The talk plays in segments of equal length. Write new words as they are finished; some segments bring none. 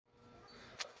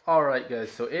Alright guys,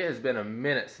 so it has been a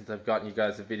minute since I've gotten you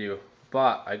guys a video,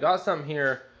 but I got some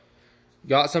here,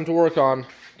 got some to work on,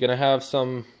 gonna have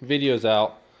some videos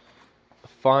out.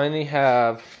 Finally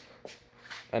have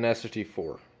an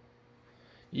SRT4.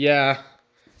 Yeah,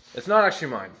 it's not actually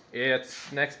mine, it's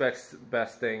next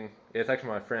best thing. It's actually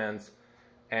my friend's,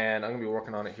 and I'm gonna be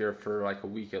working on it here for like a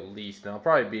week at least, and I'll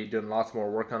probably be doing lots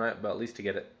more work on it, but at least to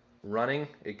get it running.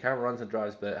 It kind of runs and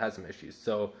drives, but it has some issues.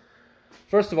 So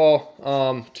first of all,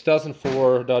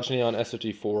 2004 Dodge Neon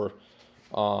SRT4.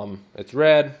 It's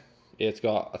red. It's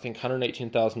got, I think,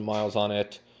 118,000 miles on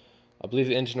it. I believe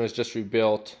the engine was just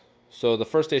rebuilt. So the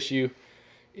first issue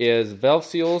is valve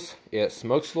seals. It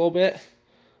smokes a little bit.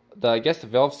 I guess the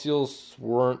valve seals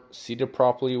weren't seated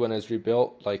properly when it was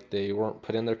rebuilt. Like, they weren't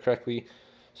put in there correctly.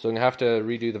 So I'm going to have to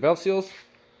redo the valve seals.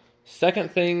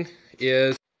 Second thing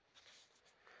is...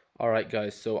 Alright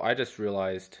guys, so I just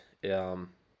realized...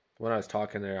 when I was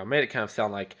talking there, I made it kind of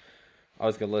sound like I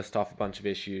was going to list off a bunch of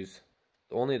issues.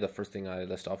 Only the first thing I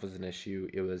listed off was an issue.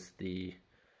 It was the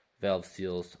valve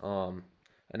seals. And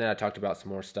then I talked about some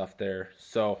more stuff there.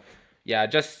 So, yeah,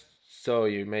 just so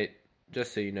you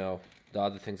know, the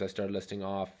other things I started listing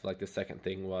off, like the second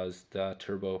thing was the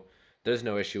turbo. There's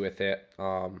no issue with it,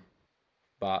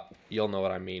 but you'll know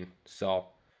what I mean. So,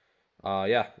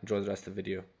 yeah, enjoy the rest of the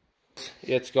video.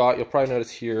 It's got, you'll probably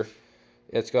notice here,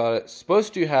 it's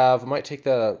supposed to have, might take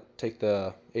the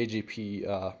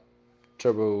AGP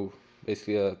turbo,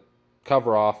 basically a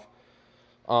cover off,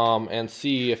 and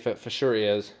see if it for sure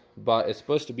is, but it's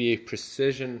supposed to be a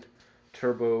precision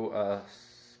turbo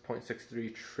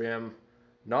 0.63 trim.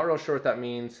 Not real sure what that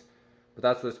means, but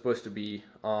that's what it's supposed to be.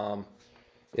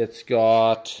 It's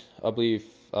got, I believe,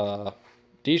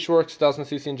 D-Works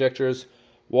 1000cc injectors,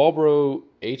 Walbro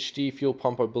HD fuel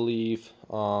pump, I believe,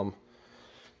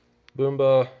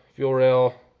 Boomba fuel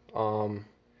rail.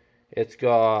 It's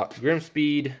got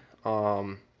Grimspeed,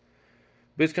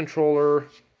 boost controller,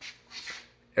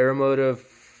 Aeromotive,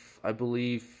 I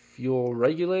believe, fuel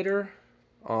regulator,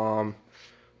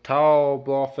 towel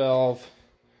blow-off valve,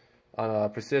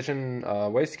 precision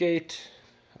wastegate.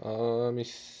 Let me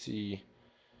see.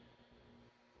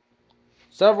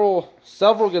 Several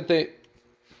good things,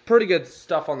 pretty good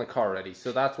stuff on the car already.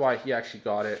 So that's why he actually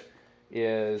got it.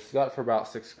 Got it for about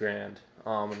 $6 grand,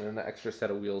 and then an extra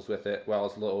set of wheels with it. Well,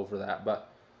 it's a little over that,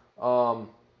 but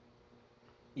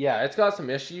yeah, it's got some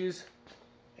issues,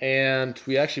 and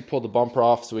we actually pulled the bumper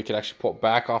off so we could actually pull it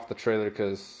back off the trailer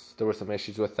because there were some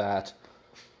issues with that.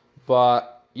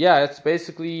 But yeah, it's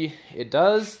basically,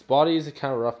 the body is in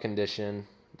kind of rough condition.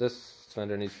 This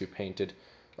fender needs to be painted.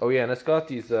 Oh yeah, and it's got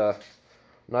these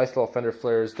nice little fender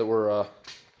flares that were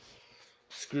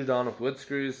screwed on with wood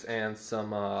screws and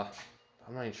some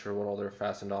I'm not even sure what all they're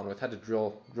fastened on with. Had to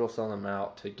drill some of them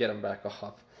out to get them back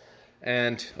off.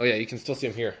 And oh yeah, you can still see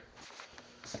them here.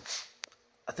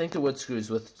 I think the wood screws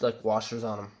with like washers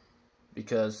on them,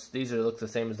 because these look the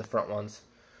same as the front ones.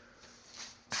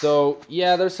 So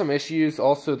yeah, there's some issues.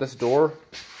 Also, this door,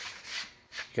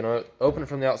 you can open it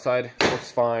from the outside,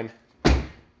 works fine.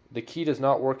 The key does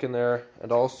not work in there,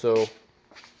 and also,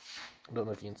 I don't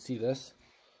know if you can see this,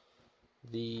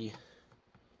 the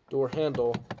door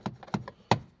handle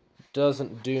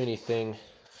doesn't do anything.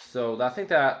 So I think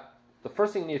that the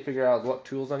first thing you need to figure out is what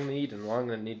tools I'm going to need and what I'm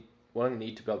going to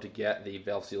need to be able to get the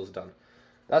valve seals done.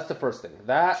 That's the first thing.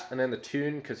 That, and then the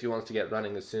tune, because he wants to get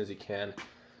running as soon as he can.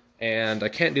 And I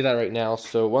can't do that right now,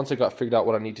 so once I got figured out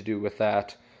what I need to do with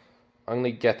that, I'm going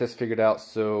to get this figured out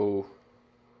so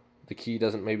the key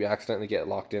doesn't maybe accidentally get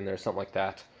locked in there, something like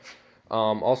that.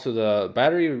 Also, the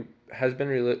battery has been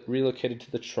relocated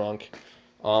to the trunk.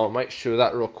 I might show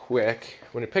that real quick.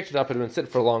 When I picked it up, it had been sitting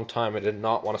for a long time. I did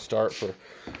not want to start for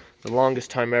the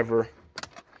longest time ever.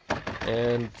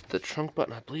 And the trunk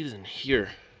button, I believe, is in here.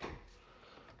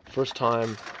 First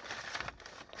time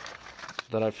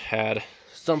that I've had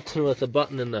something with a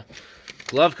button in the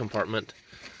glove compartment.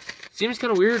 Seems kind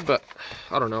of weird, but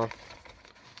I don't know.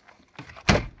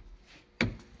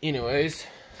 Anyways,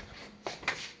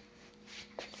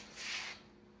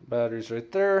 battery's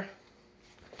right there.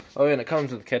 Oh yeah, and it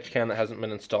comes with a catch can that hasn't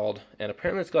been installed, and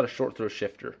apparently it's got a short throw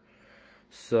shifter.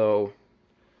 So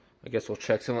I guess we'll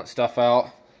check some of that stuff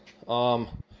out.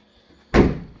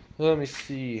 Let me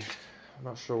see. I'm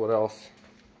not sure what else.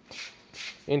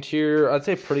 Interior, I'd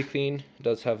say pretty clean. It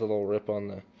does have the little rip on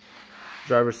the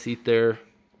driver's seat there.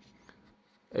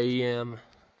 AEM,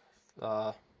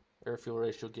 air fuel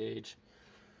ratio gauge.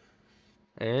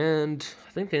 And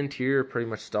I think the interior pretty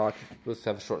much stock. It's supposed to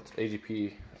have a short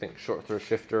AGP, I think, short throw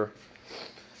shifter.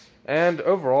 And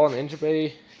overall, in the engine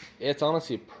bay, it's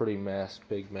honestly a pretty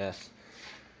big mess.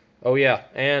 Oh yeah,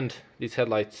 and these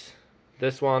headlights.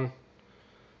 This one,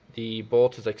 the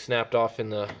bolt is like snapped off in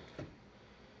the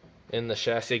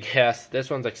chassis, I guess. This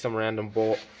one's like some random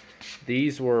bolt.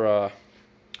 These were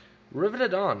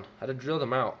riveted on. I had to drill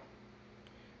them out.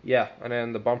 Yeah, and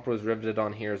then the bumper was riveted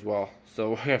on here as well.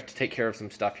 So we have to take care of some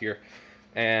stuff here.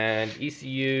 And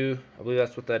ECU, I believe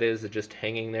that's what that is. It's just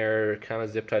hanging there, kind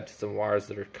of zip tied to some wires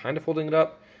that are kind of holding it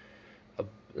up.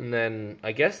 And then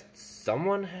I guess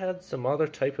someone had some other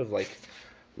type of like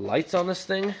lights on this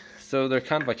thing, so they're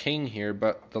kind of like hanging here,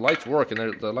 but the lights work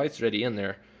and the light's already in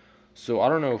there. So I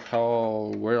don't know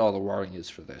where all the wiring is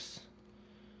for this,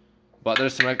 but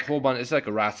there's some like whole bunch. It's like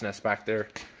a rat's nest back there.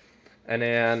 And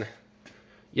then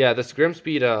yeah, this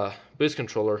Grimspeed boost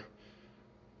controller,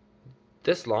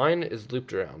 this line is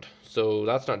looped around, so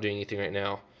that's not doing anything right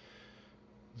now.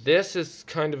 This is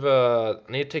kind of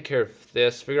I need to take care of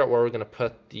this, figure out where we're going to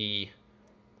put the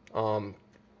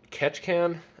catch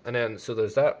can, and then, so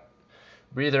there's that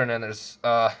breather, and then there's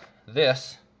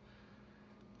this.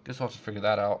 Guess I'll have to figure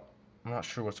that out. I'm not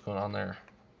sure what's going on there.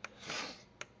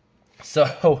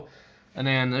 So, and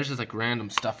then there's just like random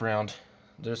stuff around.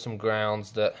 There's some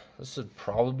grounds that, this would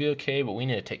probably be okay, but we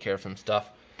need to take care of some stuff.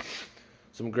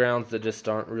 Some grounds that just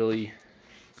aren't really,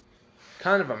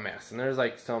 kind of a mess. And there's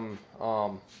like some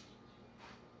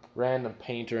random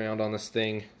paint around on this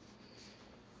thing.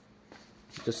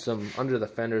 Just some under the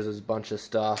fenders, there's a bunch of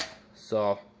stuff.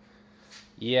 So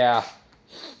yeah,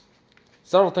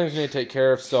 several things we need to take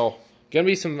care of. So gonna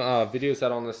be some videos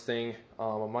out on this thing.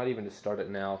 I might even just start it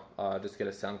now, just get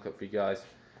a sound clip for you guys.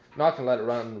 I'm not gonna let it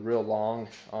run real long.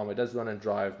 It does run in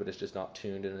drive, but it's just not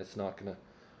tuned and it's not gonna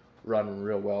run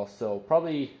real well. So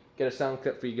probably get a sound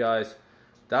clip for you guys.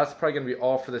 That's probably gonna be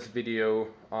all for this video.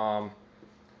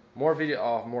 More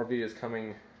videos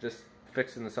coming, just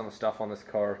fixing some of the stuff on this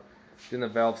car, doing the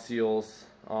valve seals.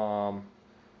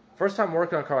 First time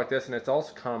working on a car like this, and it's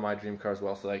also kind of my dream car as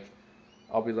well, so like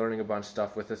I'll be learning a bunch of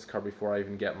stuff with this car before I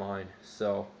even get mine.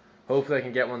 So hopefully I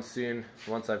can get one soon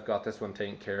once I've got this one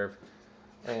taken care of.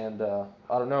 And I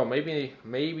don't know, maybe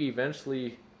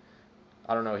eventually,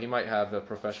 I don't know, he might have a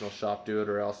professional shop do it,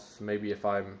 or else maybe if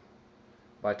by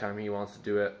the time he wants to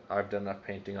do it, I've done enough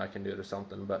painting, I can do it or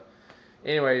something. But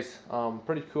anyways,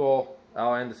 pretty cool.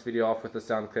 I'll end this video off with a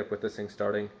sound clip with this thing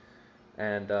starting,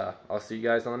 and I'll see you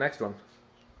guys on the next one.